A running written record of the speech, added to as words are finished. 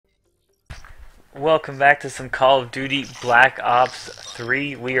Welcome back to some Call of Duty Black Ops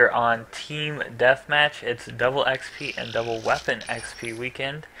 3. We are on Team Deathmatch. It's double XP and double weapon XP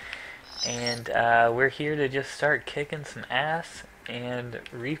weekend. And we're here to just start kicking some ass and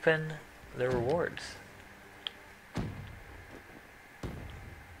reaping the rewards.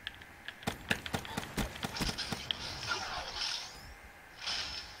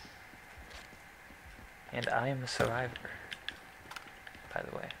 And I am a survivor, by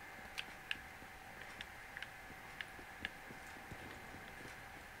the way.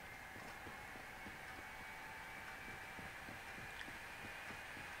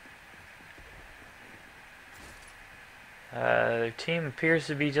 Their team appears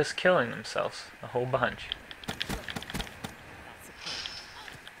to be just killing themselves. A whole bunch.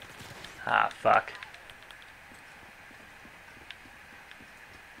 Ah, fuck.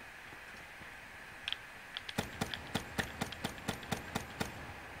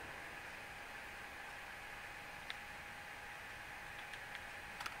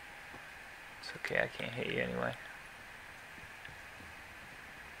 It's okay, I can't hit you anyway.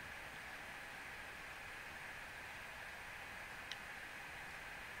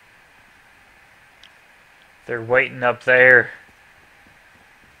 They're waiting up there.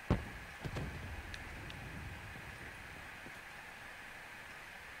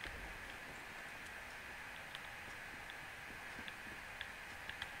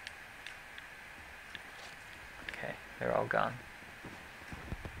 Okay, they're all gone.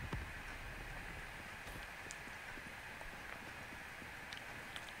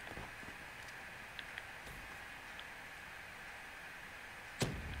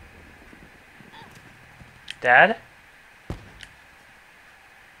 Dad?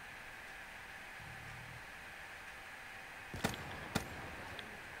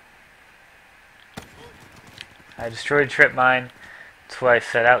 I destroyed a trip mine. That's what I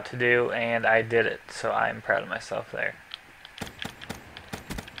set out to do, and I did it. So I'm proud of myself there.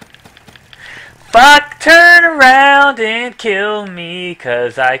 Fuck! Turn around and kill me,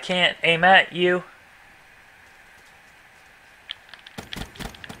 'cause I can't aim at you.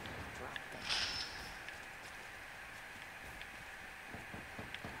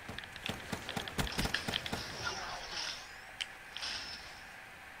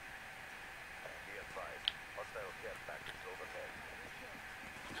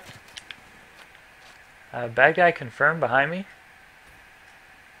 Bad guy confirmed behind me.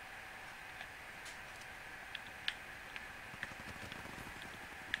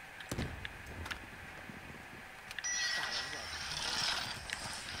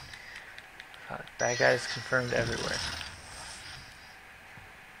 Bad guys confirmed everywhere.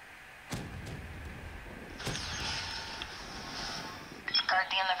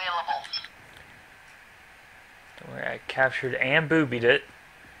 Guardian available. Don't worry, I captured and boobied it.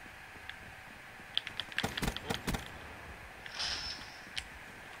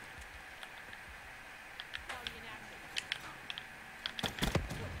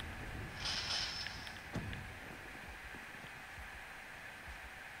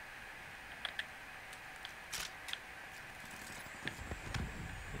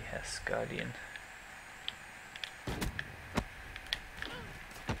 Yes, Guardian.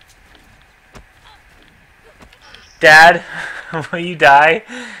 Dad, will you die?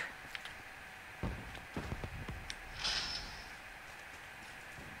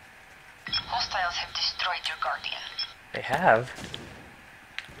 Hostiles have destroyed your Guardian. They have?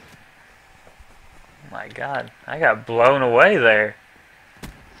 Oh my god, I got blown away there.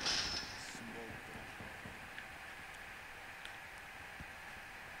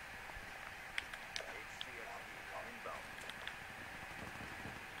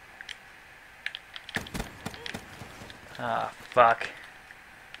 Ah, fuck.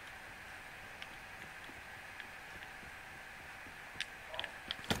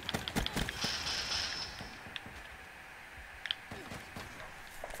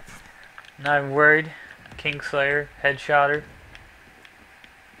 Not even worried. Kingslayer, headshotter.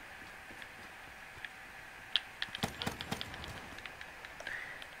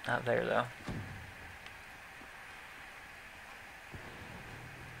 Not there though.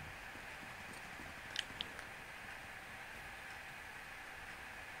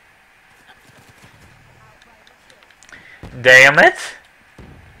 Damn it!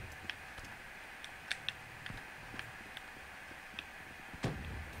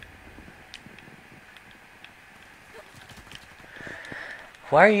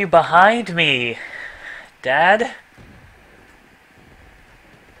 Why are you behind me, Dad?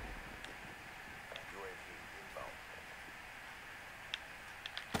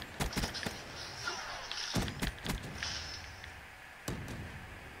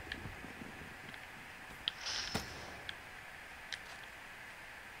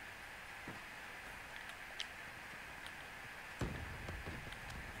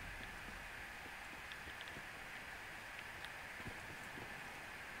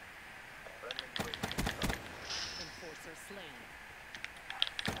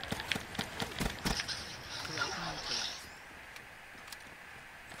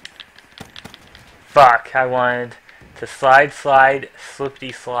 Fuck, I wanted to slide,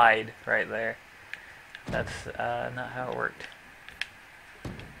 slippity slide right there. That's not how it worked.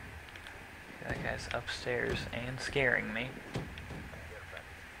 That guy's upstairs and scaring me.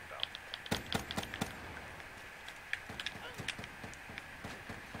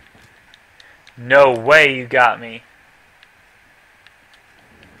 No way you got me.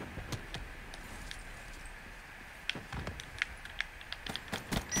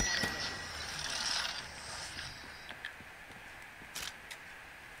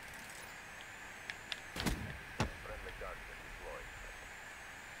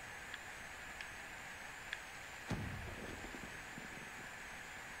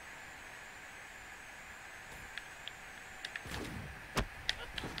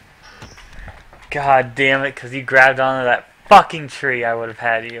 God damn it, because you grabbed onto that fucking tree, I would have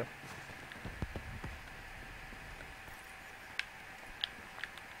had you.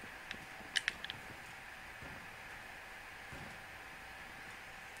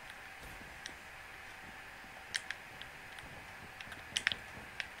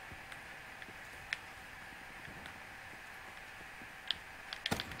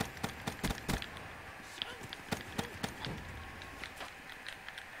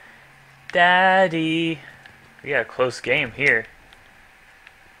 Daddy. We got a close game here.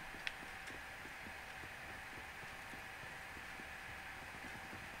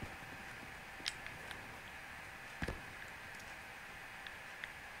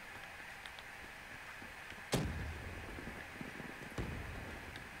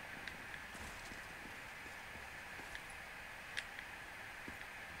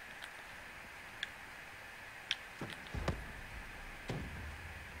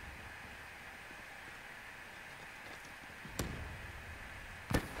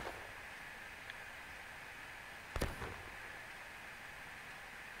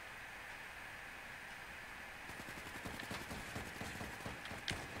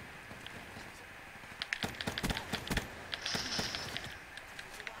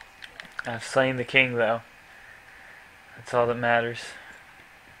 I've slain the king, though. That's all that matters.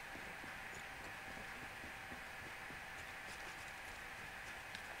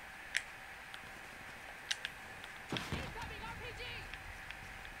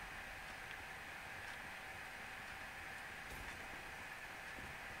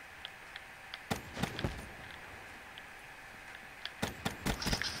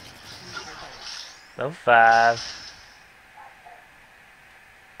 Level 5.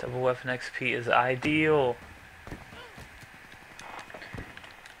 Double weapon XP is ideal.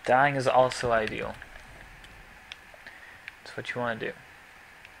 Dying is also ideal. That's what you want to do.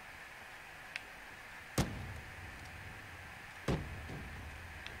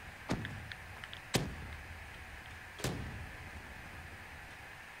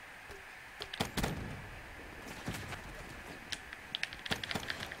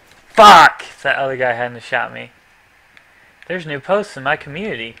 Fuck! That other guy hadn't shot me. There's new posts in my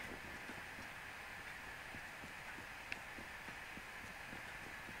community.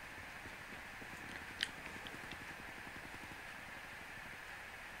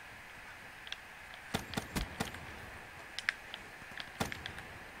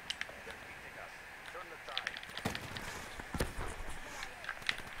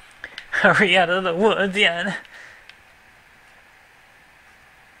 Hurry out of the woods, Yan.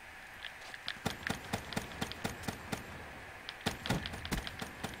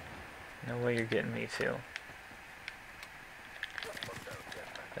 No way you're getting me too.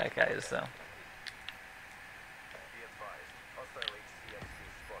 That guy is though.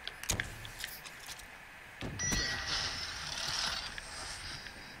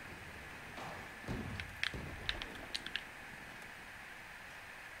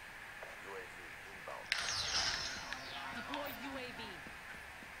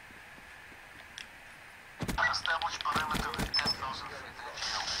 Establish perimeter at 10,000 feet.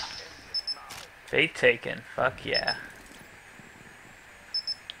 Bait taken. Fuck yeah.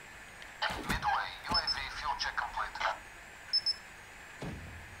 Midway, UAV fuel check complete.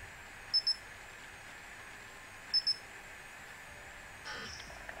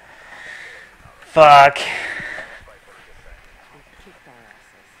 Fuck.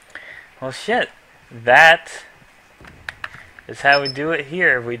 Well shit. That is how we do it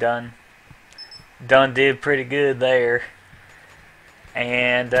here. We done did pretty good there.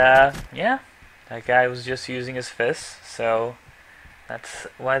 And yeah. That guy was just using his fists, so that's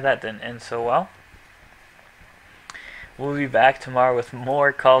why that didn't end so well. We'll be back tomorrow with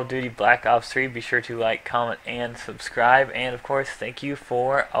more Call of Duty Black Ops 3. Be sure to like, comment, and subscribe. And of course, thank you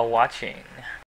for watching.